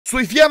So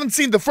if you haven't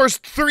seen the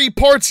first 3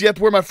 parts yet,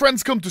 where my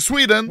friends come to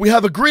Sweden, we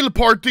have a grill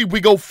party, we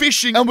go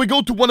fishing, and we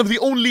go to one of the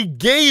only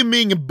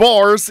gaming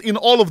bars in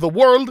all of the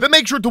world, then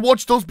make sure to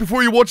watch those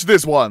before you watch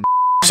this one.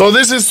 So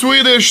this is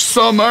Swedish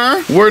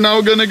summer. We're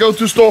now gonna go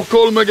to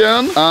Stockholm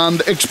again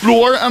and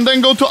explore and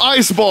then go to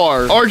Ice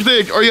Bar.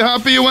 Arctic, are you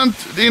happy you went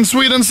in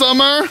Sweden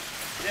summer?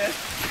 Yes.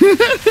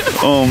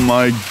 Oh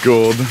my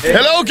god. Hey.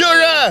 Hello,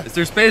 Kurre! Is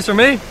there space for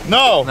me?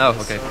 No. No,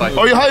 okay, fine.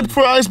 Are you hyped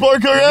for Ice Bar,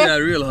 Kurre? Yeah,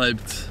 real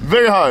hyped.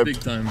 Very hyped. Big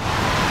time.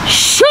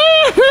 Shit!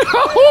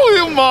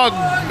 Oh my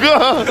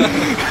god!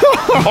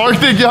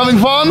 Arctic, you having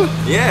fun?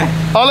 Yeah.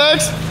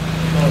 Alex?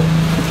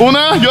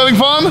 Una, you having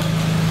fun?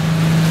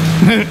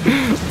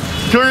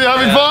 Kurre, you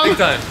having fun? Big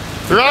time.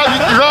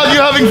 Rod, you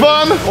having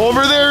fun?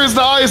 Over there is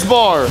the Ice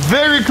Bar.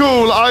 Very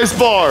cool Ice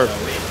Bar.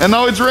 And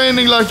now it's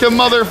raining like a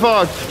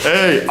motherfucker.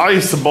 Hey,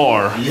 Ice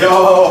Bar. Yo!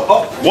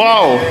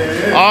 Wow.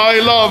 I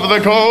love the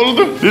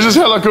cold. This is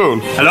hella cool.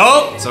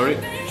 Hello? Sorry.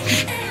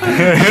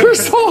 You're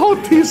so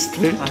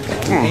autistic.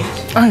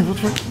 Hey, what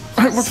fuck?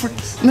 What fuck?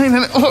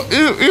 No. Oh,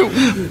 ew.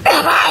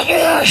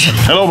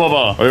 Hello,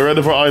 Baba. Are you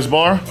ready for Ice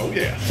Bar? Oh,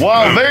 yeah.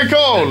 Wow, very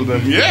cold.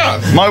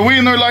 Yeah. My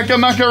wiener like a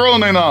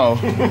macaroni now.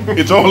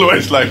 It's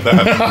always like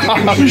that.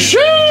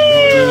 Shit!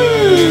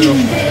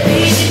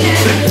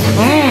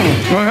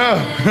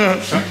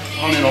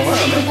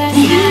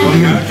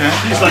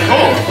 He's like,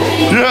 oh.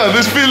 Yeah,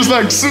 this feels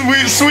like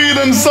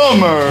Sweden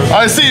summer.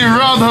 I see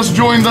Rod has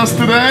joined us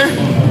today.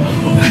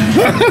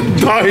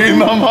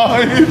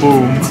 Dynamite!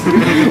 Boom!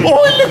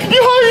 Oh, look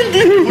behind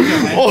you!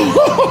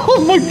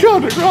 Oh my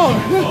god, Rod!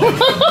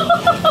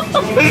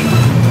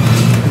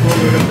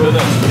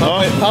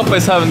 Papa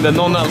is having the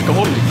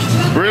non-alcoholic.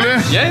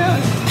 Really? Yeah.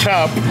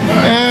 Cap.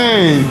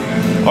 Hey!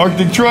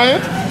 Arctic, try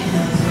it?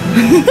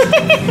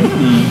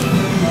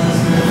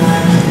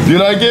 Do you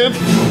like it?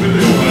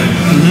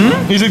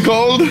 Mm-hmm. Is it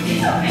cold?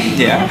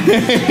 Yeah.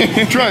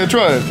 Try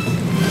it.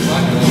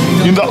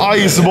 In the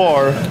Ice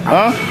Bar.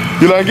 Huh?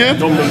 You like it?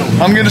 No.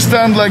 I'm gonna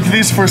stand like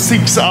this for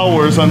 6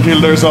 hours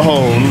until there's a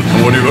hole.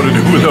 What are you gonna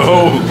do with the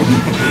hole?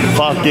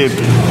 Fuck it.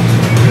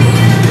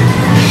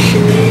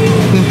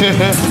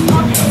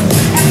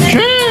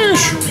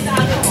 Sheesh!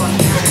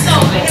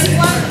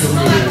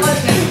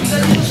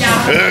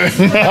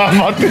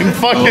 Martin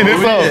fucking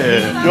it up.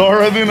 You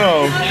already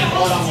know.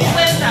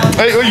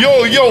 Hey,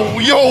 yo.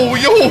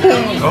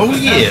 Oh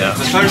yeah.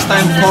 The first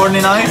time porn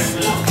in ice?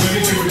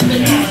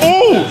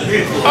 Oh!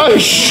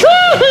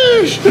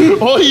 Sheesh!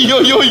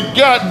 Oi,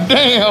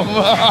 goddamn!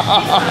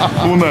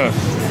 Una,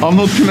 I'm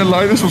not gonna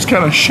lie, this was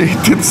kind of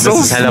shit. It's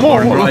so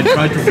small. I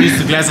tried to freeze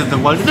the glass at the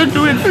wall. Don't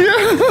do it.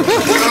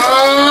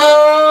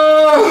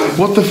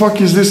 What the fuck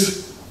is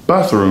this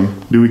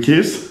bathroom? Do we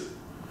kiss?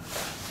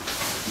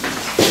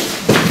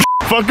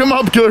 Fuck him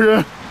up,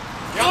 Kurre!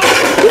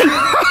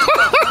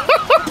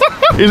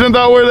 Isn't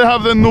that where they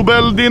have the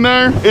Nobel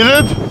dinner? Is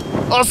it?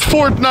 Us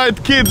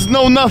Fortnite kids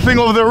know nothing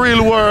of the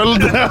real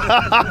world.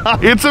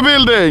 It's a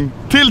building.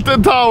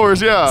 Tilted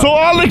towers, yeah. So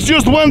Alex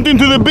just went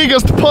into the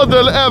biggest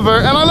puddle ever,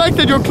 and I like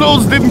that your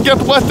clothes didn't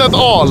get wet at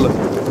all.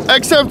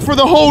 Except for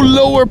the whole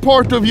lower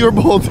part of your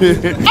body.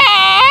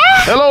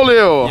 Hello,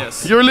 Leo.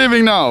 Yes. You're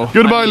leaving now.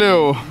 Goodbye,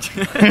 Leo.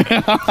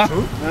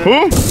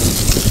 Who?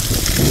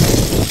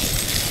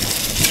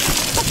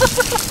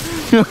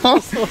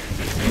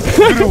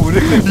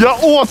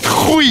 Jag åt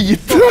skit!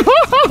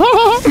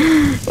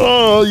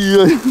 Oh,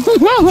 yeah.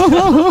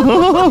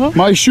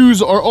 My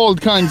shoes are all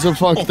kinds of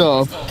fucked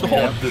up.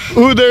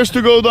 Who dares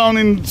to go down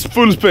in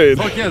full speed?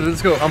 Fuck yeah,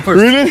 let's go. I'm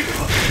first. Really?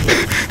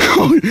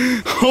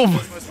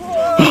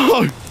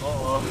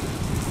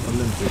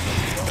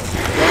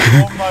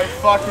 Oh my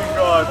fucking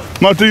god.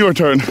 Martin, your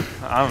turn.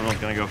 I'm not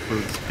gonna go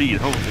full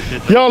speed. Holy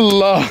shit.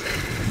 Yalla!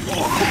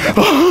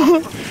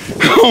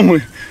 Oh my...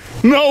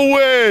 No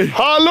way!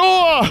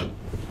 Hallå!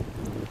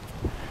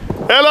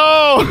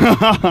 Hello!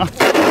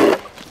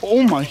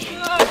 Oh my...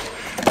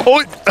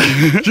 Oh,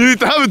 you need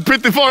to have it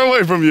pretty far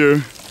away from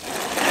you.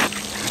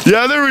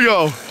 Yeah, there we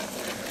go.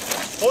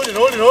 Hold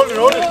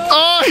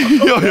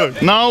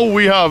it. Now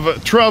we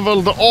have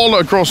traveled all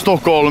across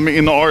Stockholm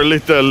in our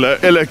little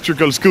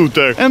electrical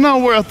scooter. And now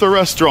we're at the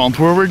restaurant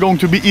where we're going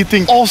to be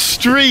eating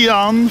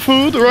Austrian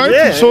food, right?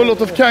 Yeah. So a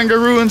lot of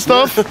kangaroo and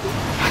stuff.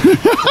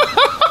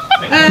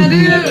 Det är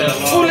ju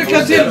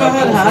olika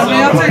tillbehör här, men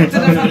jag tänkte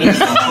det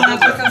faktiskt att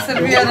jag kan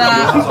servera...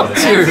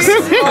 Cheers!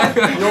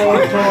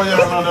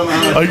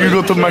 I can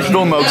go to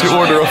McDonald's, you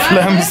order a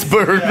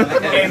Flensburg.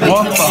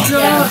 What the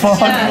fuck?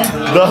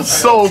 That's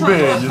so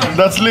big.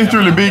 That's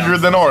literally bigger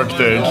than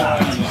Arctic.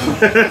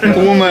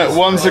 One,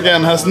 once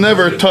again, has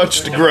never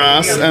touched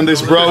grass and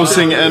is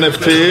browsing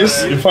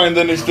NFTs. You find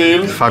any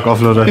steals? Fuck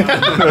off, Ludde.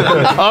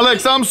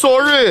 Alex, I'm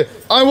sorry.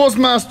 I was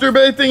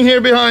masturbating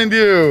here behind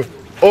you.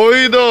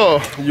 Oj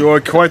då! You are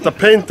quite a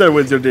painter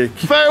with your dick.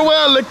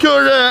 Farewell,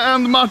 Kurre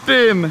and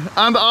Martin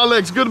and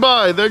Alex.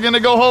 Goodbye. They're gonna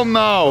go home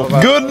now.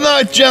 Bye. Good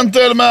night,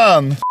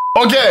 gentlemen.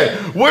 Okay,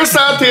 we're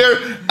sat here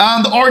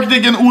and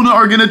Arctic and Una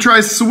are gonna try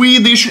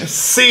Swedish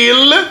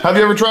sill. Have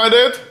you ever tried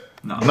it?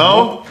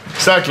 No?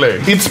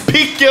 Exactly. It's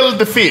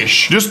pickled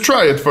fish. Just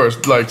try it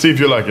first, like, see if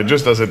you like it,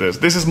 just as it is.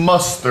 This is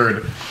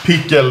mustard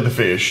pickled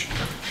fish.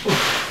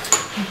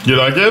 You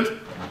like it?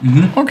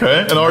 Mm-hmm.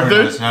 Okay, and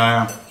Arctic?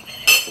 Yeah.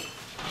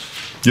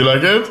 You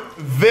like it?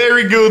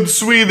 Very good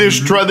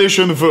Swedish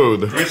tradition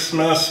food.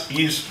 Christmas,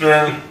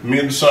 Easter,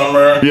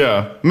 Midsummer.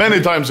 Yeah,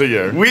 many times a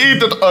year. We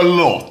eat it a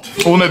lot.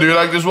 One, do you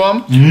like this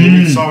one?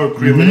 Sour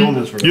cream and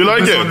onions. You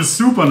like This it? one is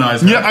super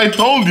nice. Yeah, I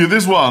told you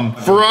this one.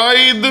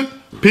 Fried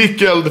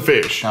pickled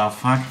fish. Oh,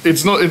 fuck.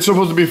 It's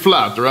supposed to be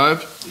flat, right?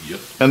 Yep.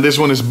 And this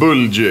one is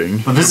bulging.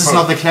 But this is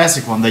not the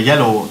classic one, the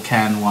yellow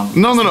can one.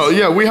 No.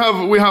 Yeah, we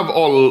have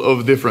all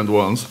of different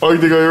ones.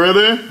 Arctic, are you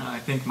ready?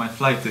 I think my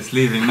flight is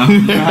leaving now.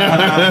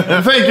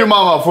 Thank you,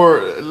 Mama,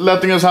 for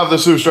letting us have the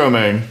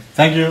surströmming.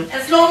 Thank you.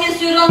 As long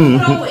as you don't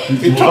throw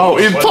it. Oh,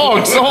 it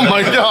talks! Oh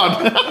my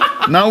god!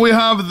 Now we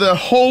have the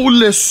whole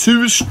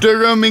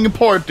surströmming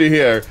party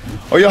here.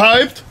 Are you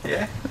hyped?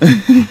 Yeah.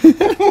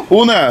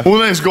 Una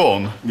is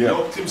gone. Yeah.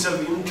 Locked himself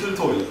into the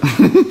toilet.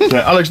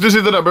 Nej, Alex, du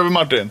sitter där bredvid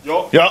Martin.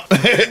 Ja. Ja.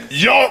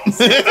 Ja!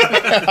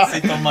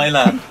 Sit on my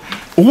lap.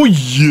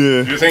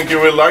 Oj! Do you think you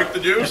will like the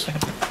juice?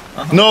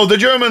 No, the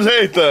Germans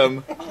hate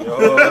them.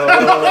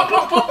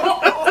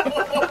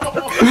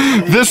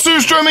 The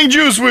surströmming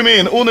juice we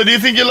mean. Una, do you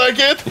think you like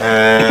it?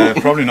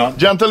 Probably not.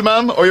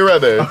 Gentlemen, are you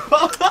ready?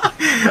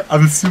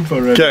 I'm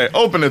super ready. Okay,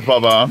 open it,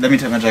 Papa. Let me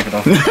take my jacket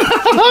off.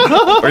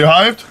 Are you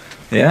hyped?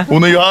 Yeah.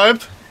 Una, you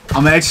hyped?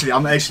 I'm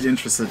actually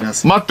interested,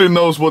 yes. Martin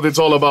knows what it's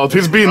all about.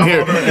 He's been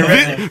here.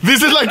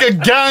 This is like a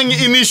gang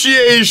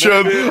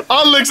initiation.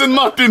 Alex and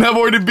Martin have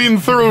already been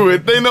through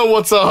it. They know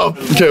what's up.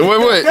 Okay,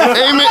 wait.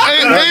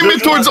 Aim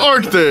it towards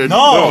Arctic.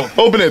 No.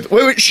 Open it.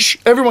 Wait. Shh.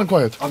 Everyone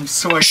quiet. I'm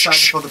so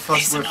excited for the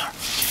first whip.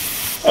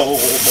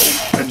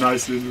 A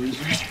nice little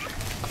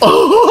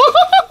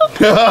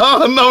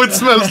Now it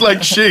smells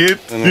like shit.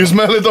 Do you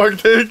smell it,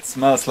 Arctic?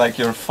 Smells like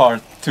your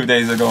fart 2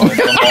 days ago.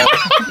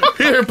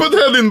 Here, put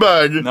head in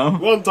bag. No?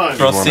 One time.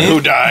 Proceed. Who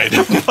died?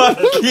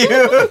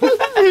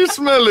 You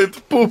smell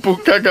it. Poo-poo,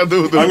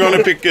 kakadoodle. I'm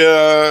gonna pick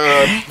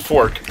a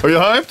fork. Are you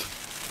hyped?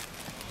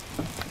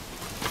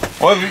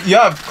 Oh, you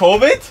have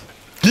COVID?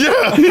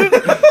 Yeah.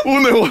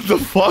 Una, what the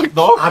fuck?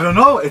 I don't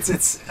know, it's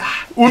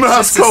Una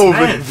has just a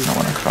COVID. smell. I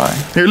wanna cry.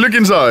 Here, look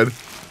inside.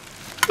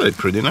 They're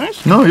pretty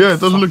nice. No, yeah, it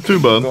doesn't look too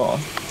bad.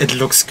 It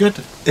looks good.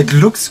 It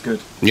looks good.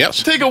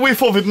 Yes. Take a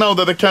whiff of it now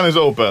that the can is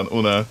open,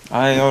 Una.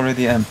 I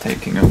already am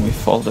taking a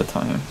whiff all the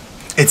time.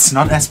 It's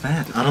not as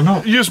bad. I don't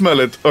know. You smell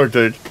it,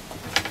 Arctic.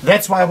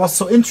 That's why I was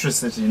so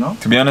interested, you know?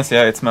 To be honest,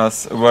 yeah, it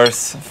smells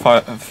worse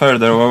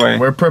further away.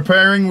 We're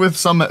preparing with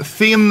some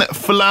thin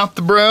flat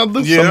bread.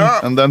 Yeah.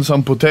 And then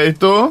some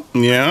potato,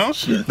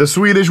 Yes. the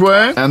Swedish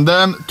way. And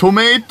then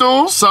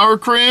tomato, sour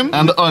cream,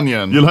 and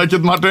onion. You like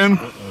it, Martin?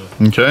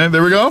 Okay,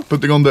 there we go.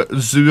 Putting on the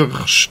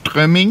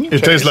surströmming.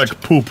 It tastes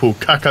like poo-poo,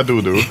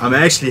 kakadoodle. I'm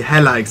actually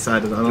hella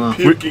excited. I don't know.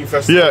 Puking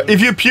festival. Yeah,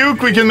 if you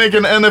puke, we can make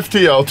an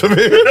NFT out of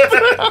it.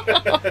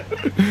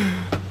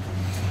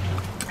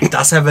 It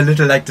does have a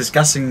little like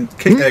disgusting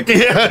kick.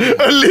 Yeah,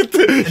 a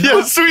little,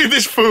 yeah,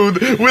 Swedish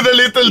food with a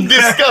little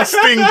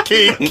disgusting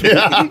kick.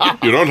 Yeah.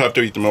 You don't have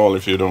to eat them all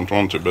if you don't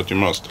want to, but you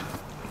must.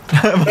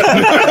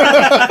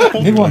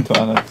 You want to,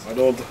 Alex? I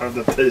don't have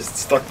the taste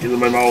stuck in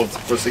my mouth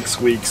for 6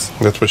 weeks.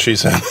 That's what she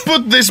said.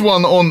 Put this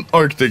one on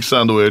Arctic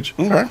sandwich.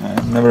 Okay.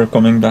 I'm never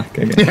coming back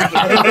again.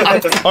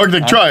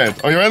 Arctic, try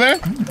it. Are you ready?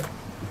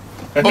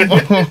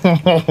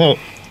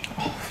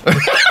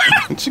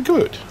 It's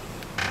good.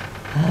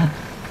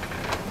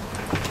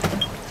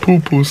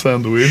 Poo-poo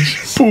sandwich.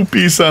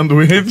 Poopy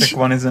sandwich.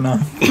 One is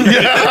enough.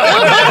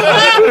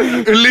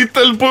 A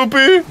little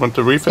poopy. Want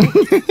to refill?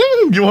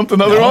 You want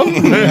another one?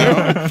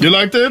 You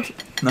liked it?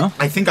 No?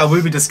 I think I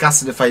will be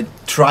disgusted if I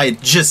try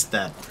just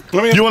that.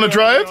 You want to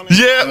try it?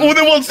 Yeah,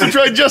 Una wants to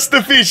try just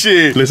the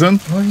fishy. Listen,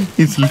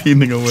 it's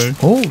leaning away.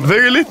 Oh,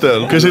 very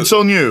little, because it's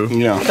so new.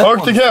 Yeah.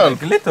 Arctic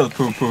help. Like little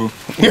poo-poo.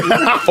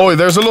 Oh,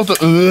 there's a lot of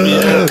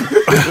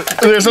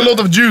there's a lot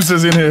of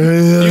juices in here.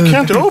 You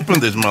can't open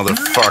this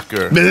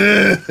motherfucker.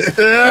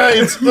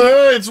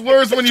 It's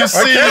worse when you I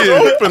see can't it.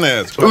 open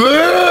it.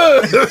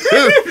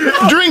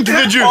 Drink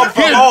the juice.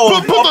 Here,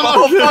 put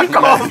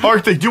on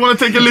Arctic, do you want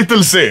to take a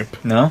little sip?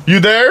 No? You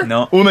there?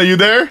 No. Una, you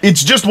there?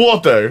 It's just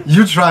water.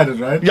 You tried it,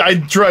 right? Yeah, I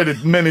tried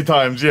it many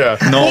times, yeah.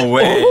 No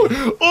way.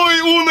 Oi,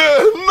 Una,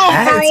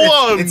 number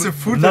one. It's a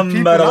food that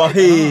people Number like.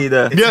 wahid.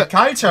 It's Yeah. a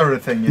cultural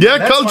thing. Yeah,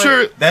 That's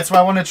culture- why- that's why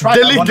I want to try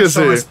it. I want to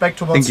show Delicacy. respect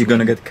I towards think you're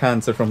gonna get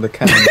cancer from the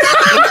can.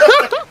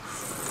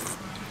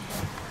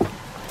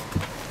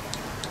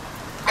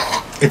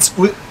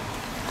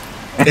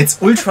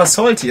 It's ultra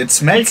salty. It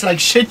smells like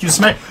shit. You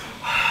smell.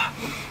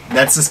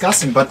 That's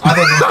disgusting. But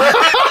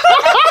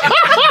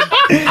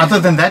other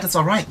than that, it's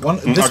all right.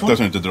 This Tack one.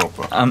 doesn't need to drop.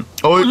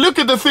 Oh, look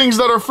at the things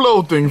that are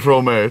floating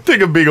from it.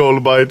 Take a big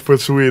old bite for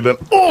Sweden.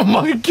 Oh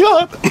my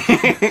god!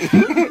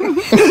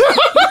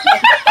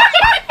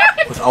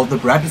 Without the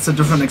bread, it's a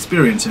different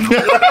experience, you know.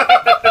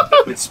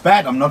 It's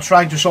bad. I'm not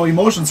trying to show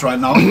emotions right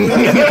now.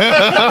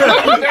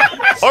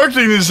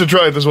 Arctic needs to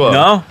try it as well.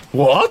 No.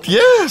 What?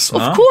 Yes,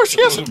 of course,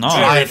 yes. No.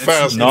 Try it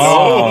fast.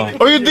 No.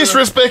 Are you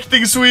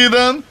disrespecting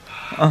Sweden?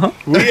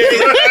 We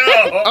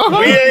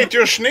ate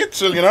your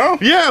schnitzel, you know?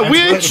 Yeah, we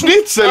ate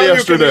schnitzel Now you can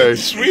yesterday. eat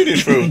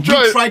Swedish food.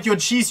 Try You it. tried your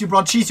cheese, you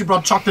brought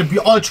chocolate, we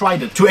all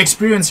tried it. To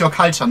experience your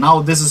culture.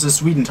 Now this is a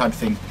Sweden type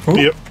thing.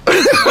 Yep.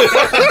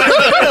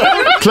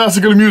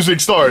 Classical music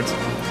starts.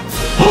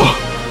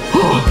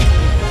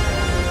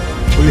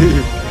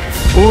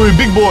 Oh,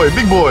 big boy,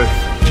 big boy.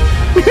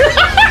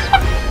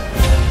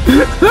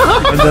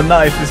 And the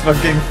knife is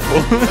fucking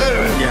full.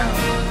 Yeah.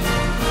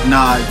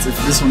 Nah,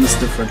 this one is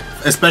different.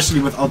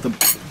 Especially without the...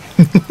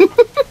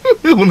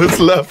 One is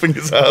laughing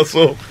his ass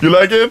off. You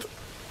like it?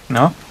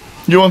 No.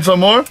 You want some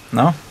more?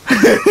 No.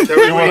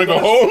 You wanna go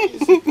home?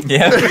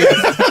 Yeah.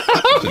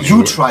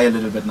 You try a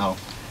little bit now.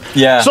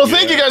 Yeah. So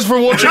thank you guys for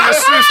watching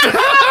this.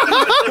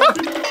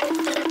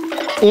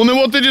 Oni,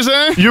 what did you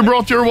say? You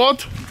brought your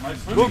what?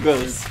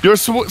 Googles. Your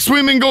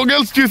swimming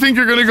goggles? Do you think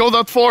you're gonna go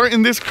that far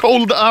in this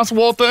cold ass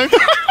water?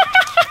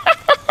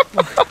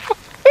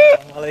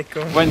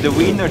 When the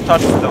wiener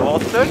touches the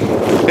water.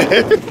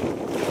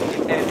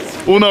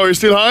 Una, are you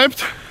still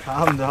hyped?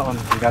 Calm down.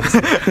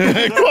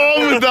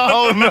 Calm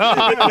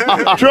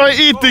down! Try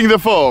eating the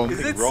foam. Is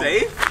it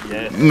safe?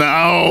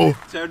 No.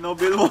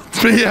 Chernobyl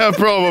water. Yeah,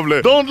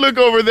 probably. Don't look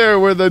over there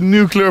where the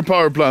nuclear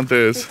power plant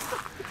is.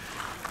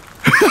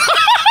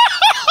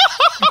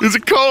 Is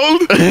it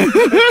cold?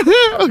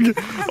 Okay.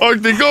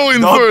 Arctic, go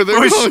in further.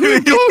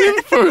 Go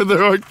in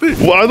further, Arctic.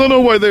 Well, I don't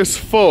know why there's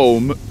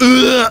foam.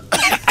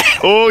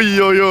 Oi,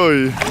 oi,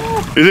 oi.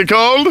 Is it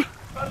cold?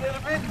 A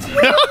little bit.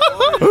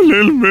 A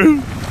little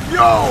bit.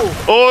 Yo!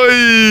 Oi!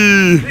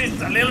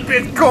 It's a little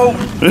bit cold.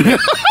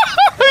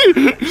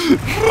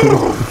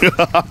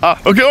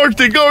 Okay,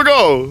 Arctic,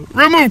 go!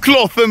 Remove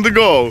cloth and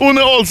go.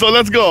 Una also,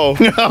 let's go.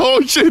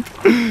 Oh shit!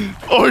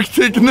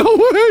 Arctic, no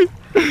way!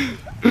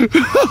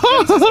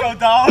 Just go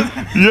down.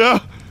 Yeah.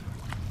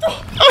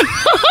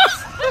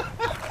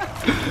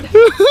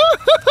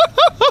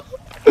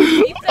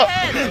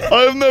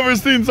 I've never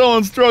seen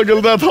someone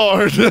struggle that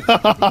hard.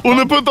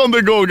 Wanna put on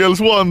the goggles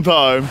one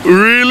time.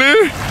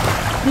 Really?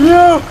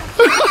 Yeah.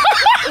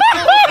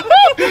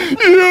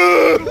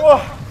 Yeah.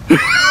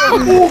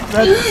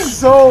 That's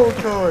so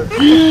cool.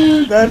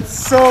 That's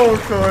so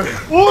cool.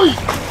 Oi.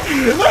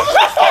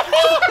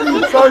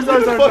 Sorry.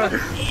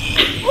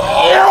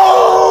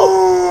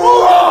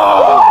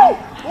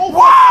 Oh,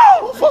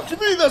 wow! Fuck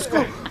me, that's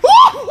cool. Do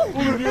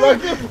you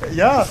like it?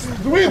 Yeah.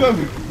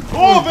 Sweden.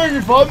 Oh,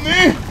 very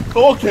funny.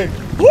 Okay.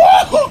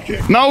 Okay.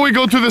 Now we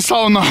go to the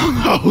sauna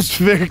house.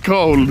 Very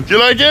cold. You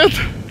like it?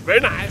 Very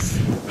nice.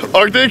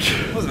 Arctic?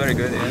 It was very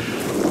good, yeah.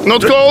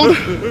 Not cold?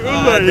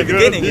 At the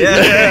beginning,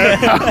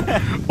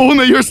 yeah.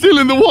 Una, you're still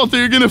in the water.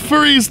 You're gonna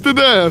freeze to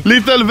death.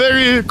 Little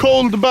very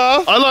cold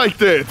bath. I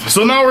liked it.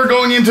 So now we're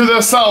going into the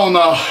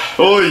sauna.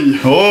 Oi.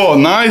 Oh,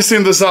 nice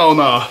in the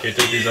sauna. Can you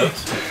take these out?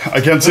 I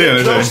can't see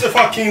anything. Close the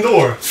fucking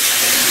door.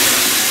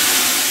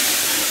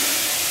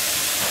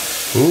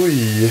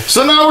 Oi.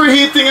 So now we're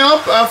heating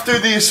up after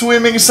the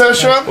swimming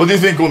session. What do you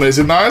think, Una? Is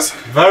it nice?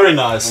 Very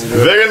nice.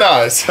 Very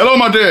nice. Hello,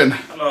 Martin.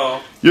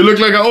 Hello. You look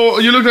like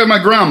you look like my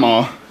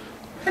grandma.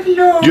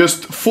 Hello.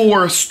 Just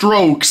 4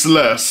 strokes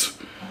less.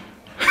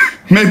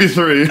 Maybe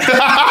 3.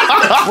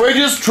 We're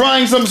just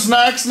trying some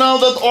snacks now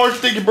that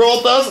Arctic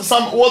brought us.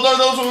 What are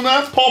those,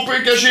 Una?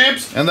 Paprika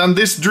chips. And then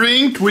this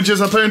drink, which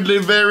is apparently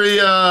very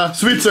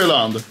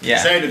Switzerland. Yeah.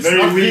 Say it, it's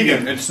Very not vegan.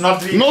 vegan. It's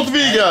not vegan. Not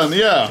vegan,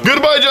 yeah.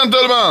 Goodbye,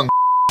 gentlemen.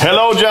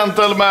 Hello,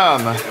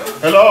 gentlemen.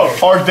 Hello.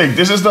 Arctic,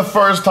 this is the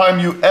first time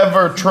you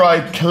ever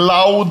tried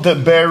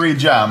cloudberry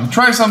jam.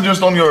 Try some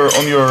just on your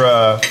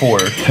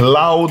fork.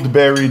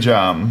 Cloudberry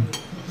jam.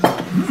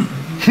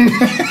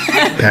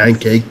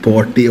 Pancake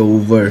party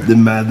over. The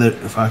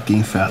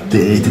motherfucking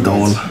fatty ate it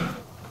all.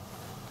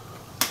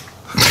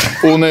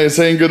 Oh no,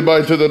 saying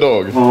goodbye to the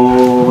dog.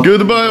 Oh.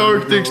 Goodbye,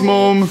 Arctic's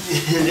mom.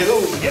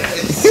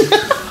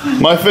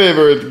 My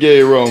favorite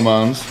gay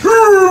romance.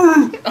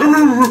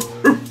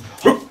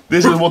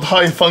 This is what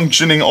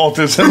high-functioning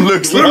autism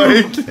looks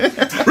like.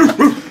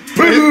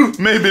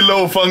 Maybe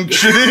low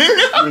functioning.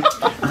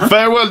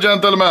 Farewell,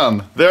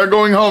 gentlemen. They are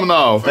going home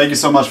now. Thank you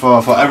so much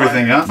for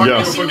everything, huh?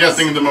 Yes. For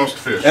getting the most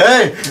fish.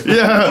 Hey!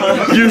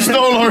 Yeah, you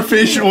stole our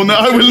fish, Una.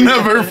 I will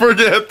never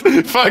forget.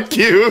 Fuck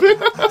you.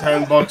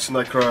 $10 and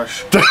I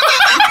crash.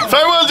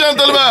 Farewell,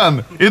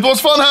 gentlemen. It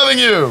was fun having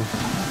you.